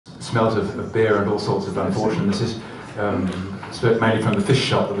smelt of beer and all sorts of unfortunate. This is spoke mainly from the fish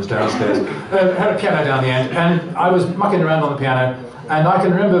shop that was downstairs. Had a piano down the end, and I was mucking around on the piano, and I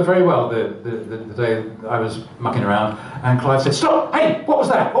can remember very well the day I was mucking around, and Clive said, "Stop! Hey, what was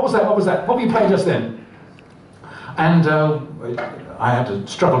that? What was that? What was that? What were you playing just then?" And I had to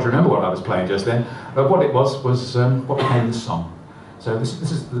struggle to remember what I was playing just then. What it was what became this song. So this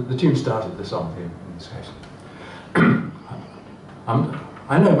is the tune started the song here in this case.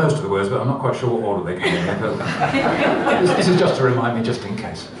 I know most of the words, but I'm not quite sure what order they come in. This is just to remind me, just in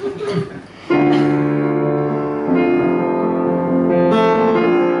case.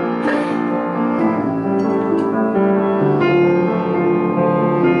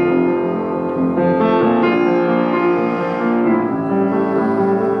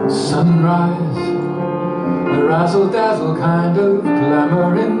 Sunrise, a razzle-dazzle kind of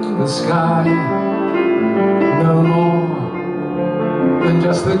glamour in the sky. No more than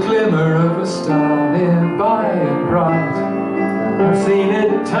just the glimmer of a star nearby and bright. I've seen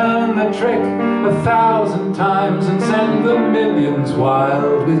it turn the trick 1,000 times and send the millions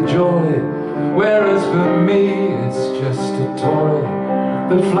wild with joy. Whereas for me it's just a toy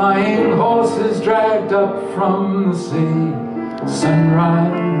that flying horses dragged up from the sea.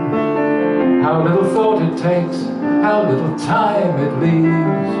 Sunrise, how little thought it takes, how little time it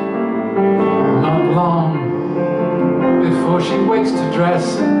leaves. Not long before she wakes to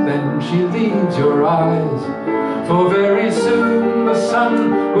dress, and then she leaves your eyes. For very soon the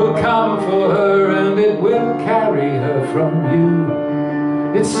sun will come for her, and it will carry her from you.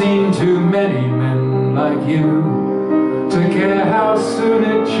 It seemed to many men like you to care how soon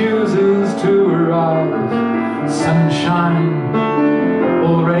it chooses to arise. Sunshine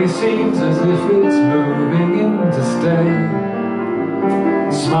already seems as if it's moving in to stay.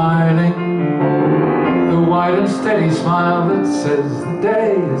 Smiling, the wide and steady smile that says the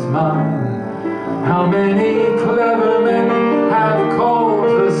day is mine. How many clever men have called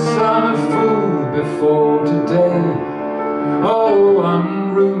the sun a fool before today? Oh,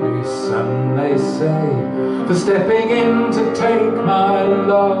 unruly sun, they say, for stepping in to take my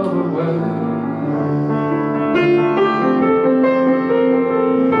love away.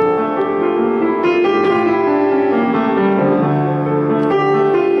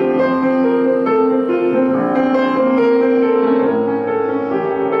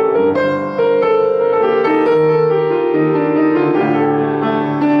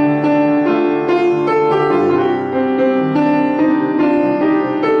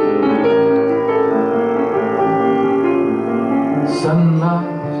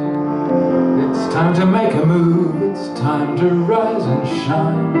 To make a move, it's time to rise and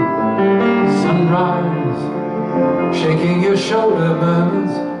shine. Sunrise, shaking your shoulder,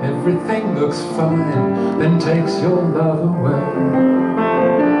 murmurs, everything looks fine. Then takes your love away.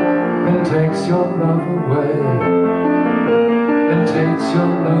 Then takes your love away. Then takes your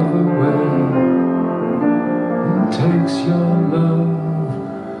love away. Then takes your love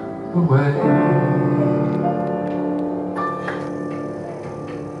away.